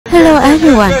Hello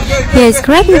everyone, here is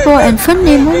great people and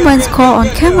funny moments caught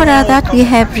on camera that we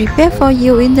have prepared for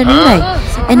you in the new day.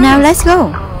 And now let's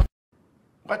go!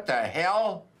 What the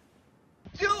hell?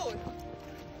 Dude!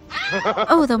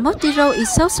 Oh, the muddy road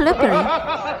is so slippery.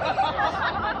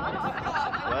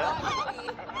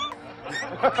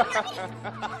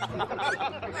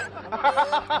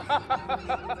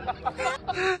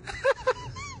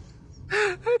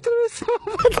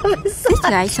 This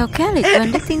guy is so careless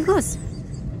when lifting goods.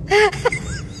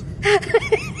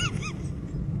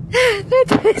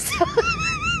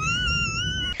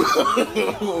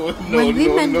 When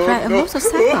women ride a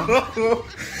motorcycle.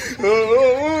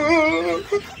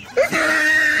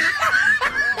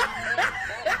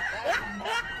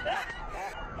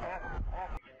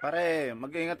 Pare,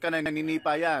 mag-ingat ka na,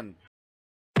 naninipa yan.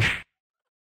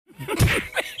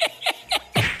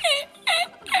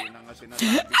 Hindi na nga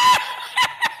sinasabi.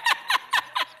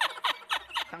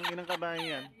 Tanginang kabahan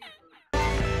yan.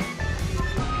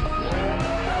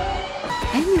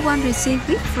 Anyone receive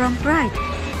gift from bride?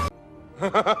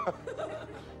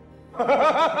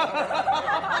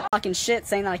 Fucking shit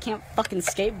saying that I can't fucking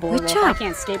skateboard. Good Well, if I job.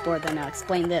 can't skateboard, then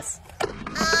explain this.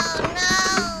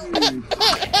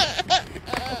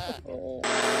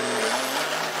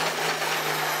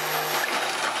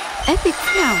 Epic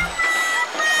fail.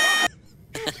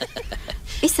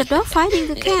 It's a dog fighting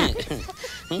the cat.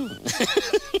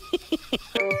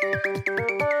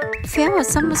 Fail a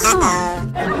summer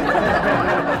song.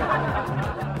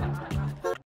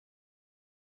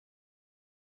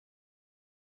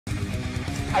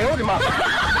 I owed him up.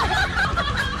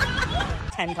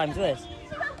 10 times this.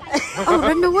 Oh,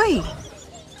 run away.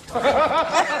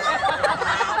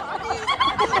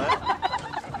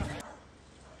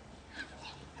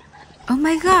 Oh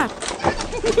my god.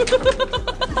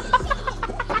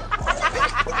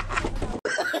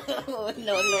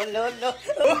 No.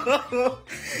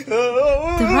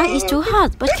 The ride is too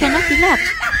hard but cannot be left.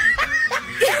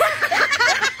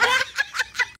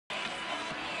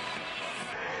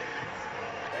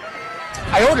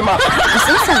 I owed him up. It's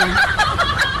excellent.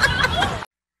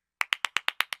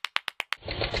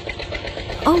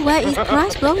 Oh, where is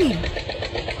grass blowing?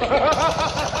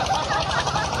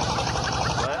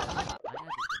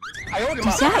 I owed him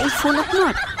The up. jar is full of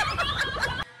mud.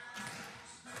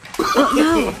 Oh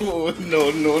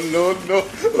no. No.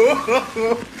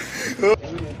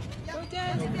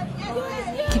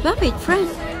 Keep up it, friend.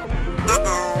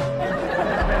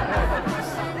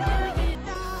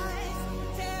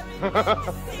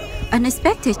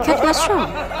 Unexpected cut was short.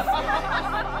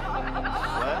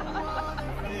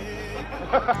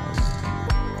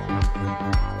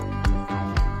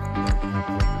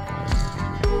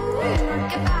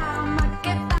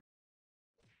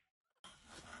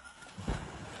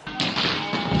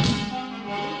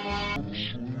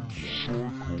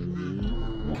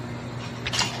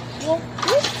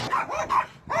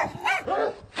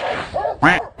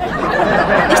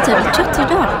 It's a destructive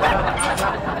dog.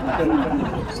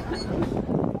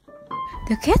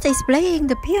 The cat is playing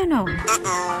the piano.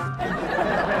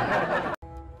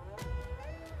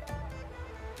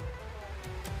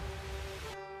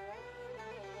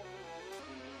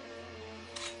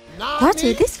 What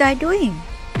is this guy doing?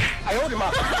 I owed him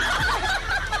up.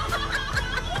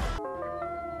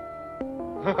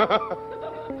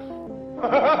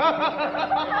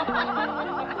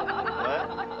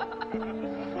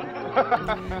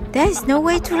 There is no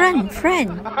way to run,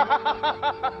 friend.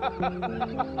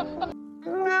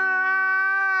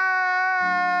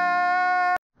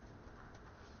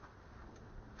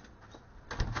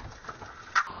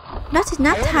 Not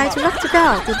enough time to lock the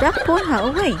door. The dog pulled her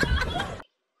away.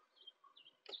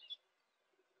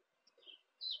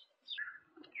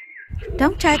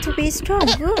 Don't try to be strong,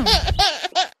 girl.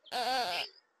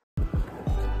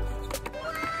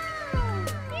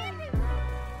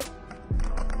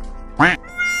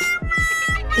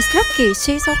 It's lucky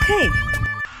she's okay.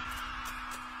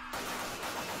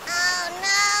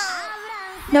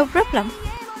 No problem.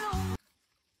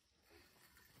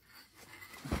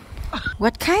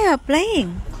 What kind of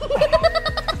playing?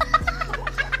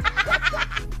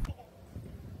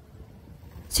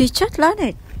 She just learned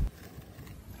it.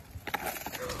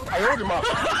 I owed him up.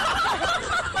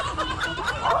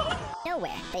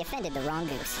 Nowhere. They offended the wrong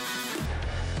goose.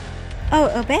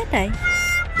 Oh, a bad day.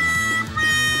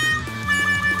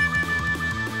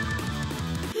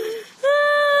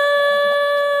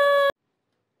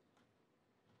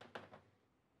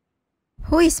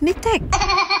 Who is Mitek?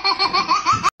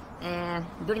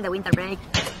 During the winter break.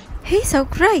 He's so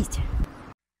great.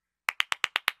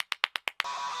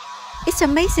 It's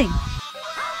amazing.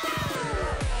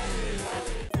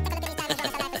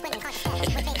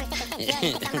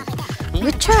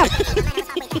 Good job!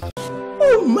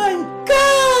 Oh my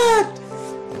god!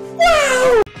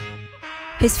 Wow!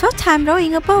 His first time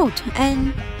rowing a boat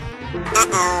and...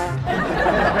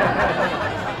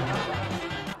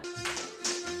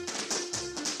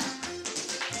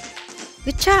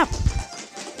 Good job!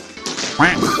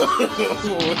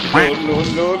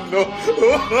 No.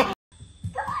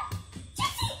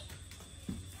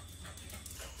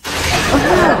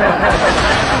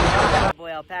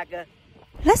 Boy alpaca.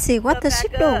 Let's see what the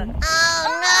ship do.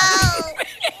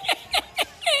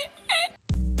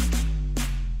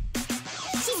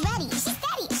 She's ready. She's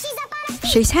steady. She's up on her feet.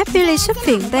 She's happily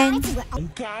surfing then.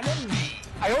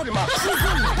 I owed him up.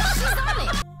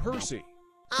 Percy.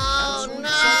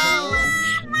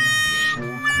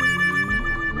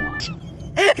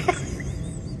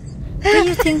 Do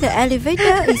you think the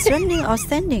elevator is running or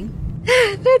standing?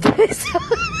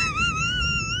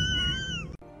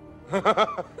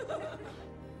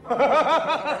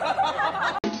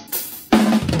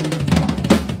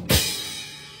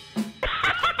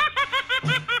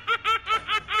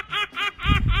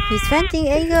 He's venting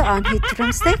anger on his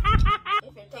drumstick.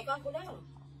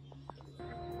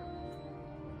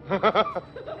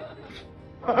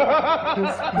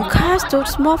 The car's too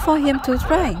small for him to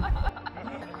try.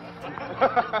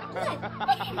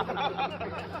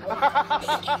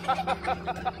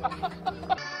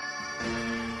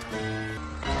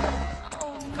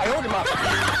 I owed him up.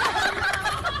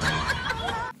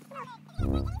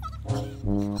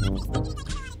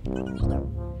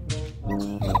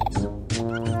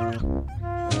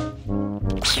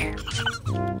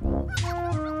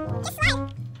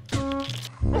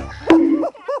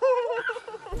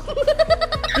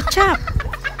 Good job!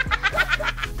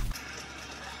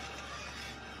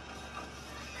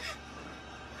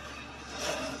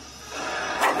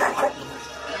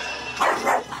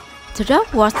 The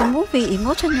dog watched the movie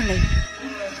emotionally.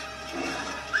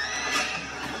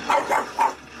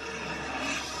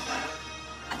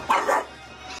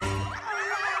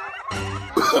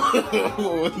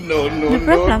 No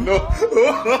problem.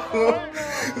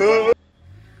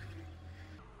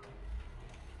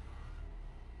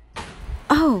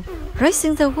 Oh,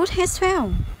 raising the wood has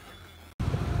failed.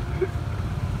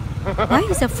 Why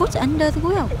is the foot under the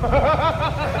wheel?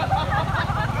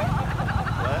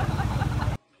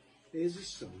 There's a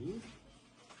song.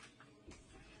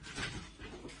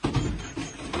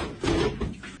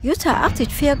 Utah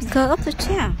acted fear because of the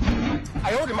chair.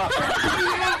 I owed him up.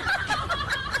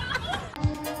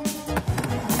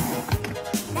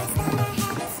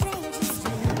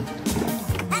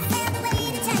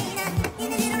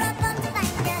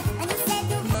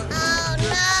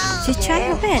 She tried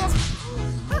her best.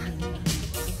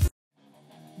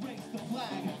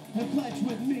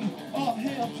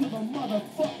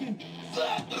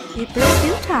 He played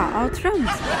guitar or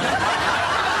drums.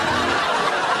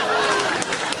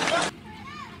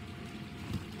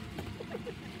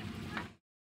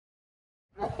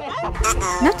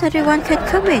 Not everyone can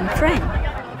come in, friend.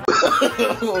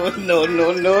 No.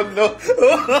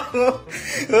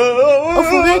 Oh,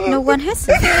 forget no one has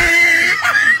it.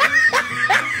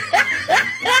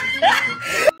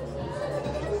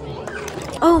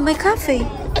 Oh, my coffee.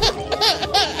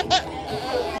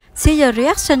 See the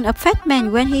reaction of fat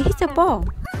man when he hits a ball.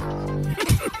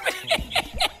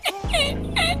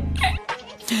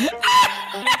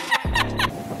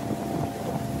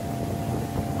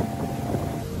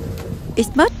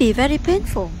 It must be very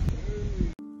painful.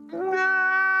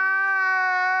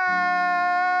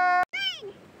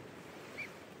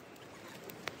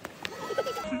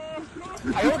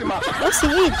 I owed him up. What's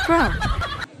in it, bro?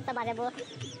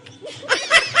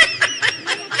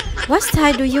 What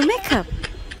style do you make up?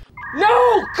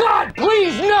 No! God,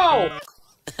 please, no!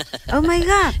 Oh my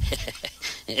god!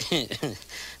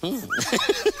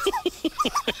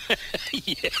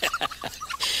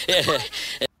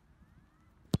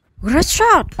 Great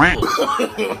shot! No.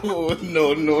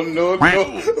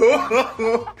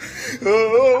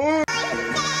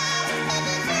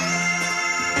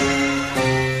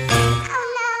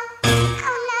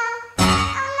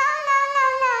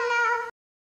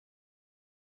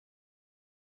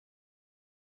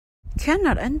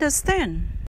 Cannot understand.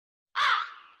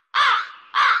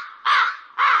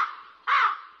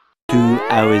 2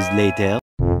 hours later.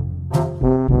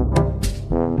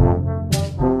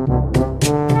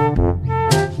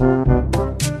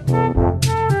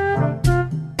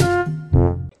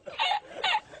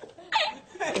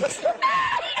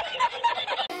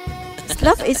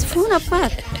 Love is full of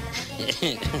fun.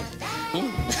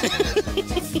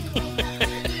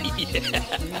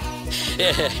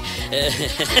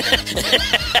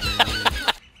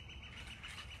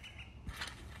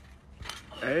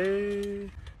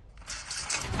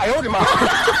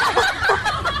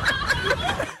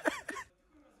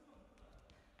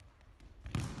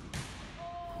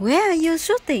 you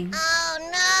shooting? Oh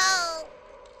no!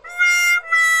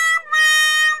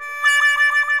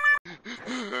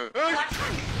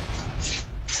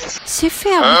 She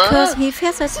fell because he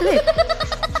fell asleep.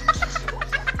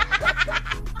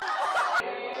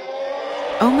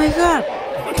 Oh my god!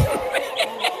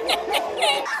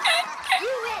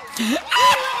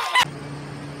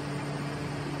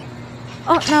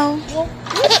 Oh no!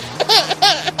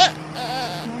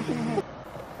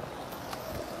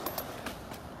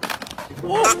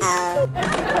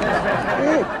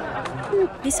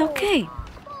 It's okay.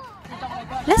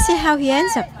 Let's see how he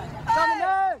ends up.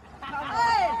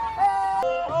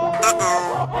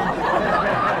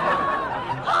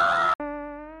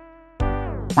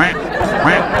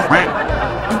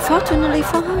 Unfortunately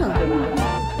for her.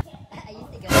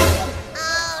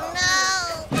 Oh no!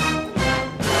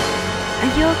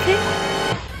 Are you okay?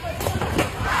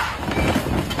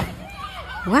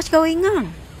 What's going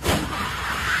on?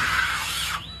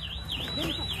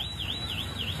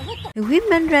 The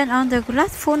women ran on the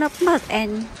glass full of mud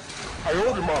and...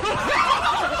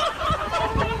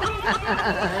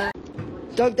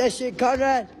 Dunk that shit,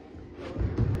 Conrad!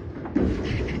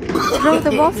 throw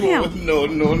the ball down. No.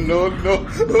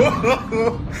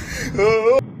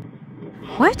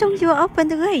 Why don't you open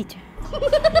the gate?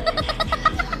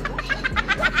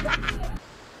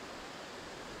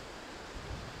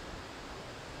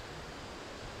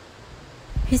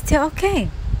 He's still okay.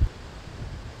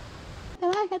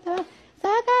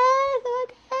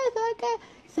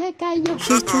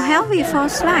 She's too heavy for a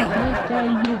slide.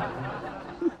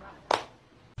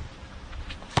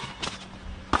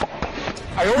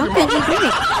 How can he do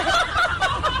it?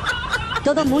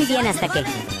 Todo muy bien hasta que...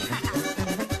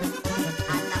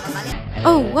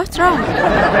 Oh, what's wrong?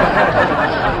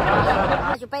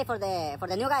 You pay for the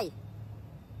new guy.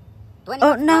 20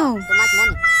 Oh no. Too much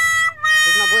money.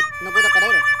 He's no good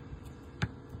operator.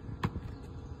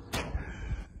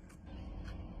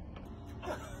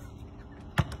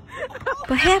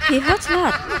 Perhaps he hurts a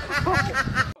lot.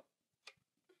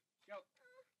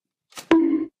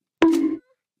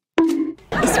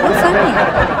 It's so funny.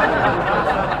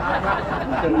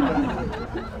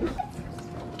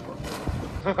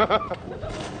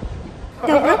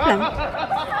 No problem.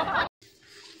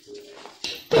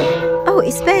 Oh,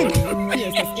 it's Ben. Hier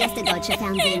ist das erste deutsche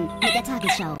Fernsehen mit der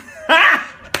Tagesschau.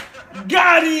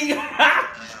 Got him!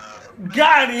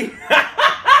 Got him!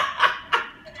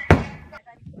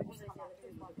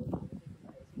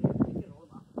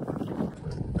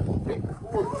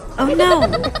 Oh no.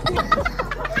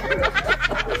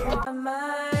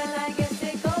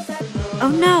 Oh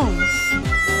no.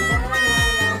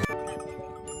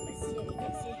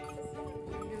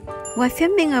 While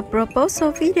filming a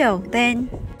proposal video, then...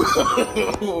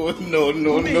 Oh, no.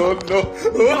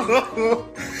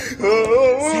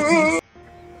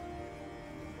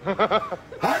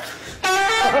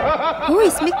 Who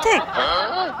is Mick?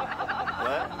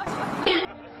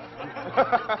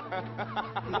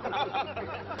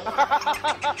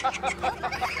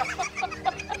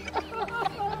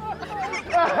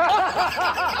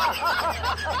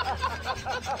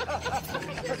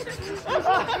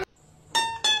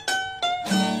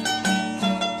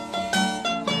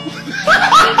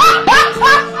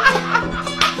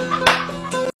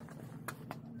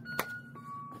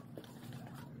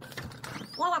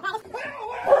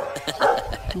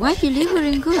 While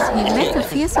delivering goods, he met a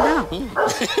fierce dog.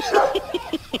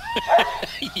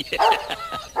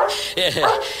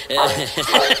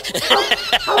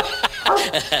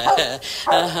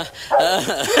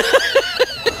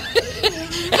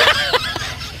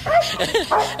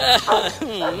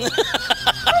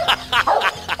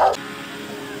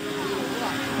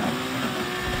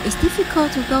 It's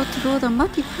difficult to go through the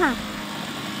muddy path.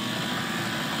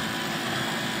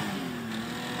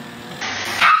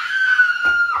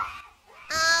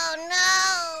 Oh no!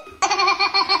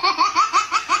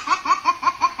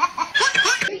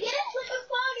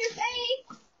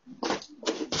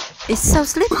 It's so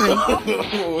slippery. Oh,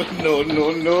 no.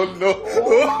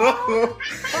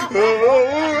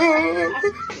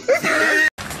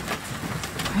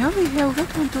 How the hell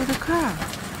got into the car?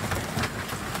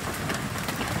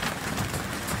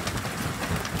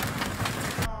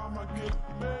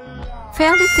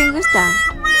 Fairly fingers down.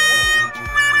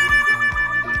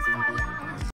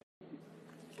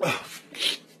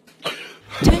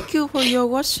 Thank you for your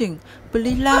watching.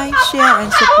 Please like, share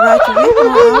and subscribe to get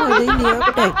more our daily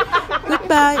update.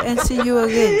 Goodbye and see you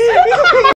again.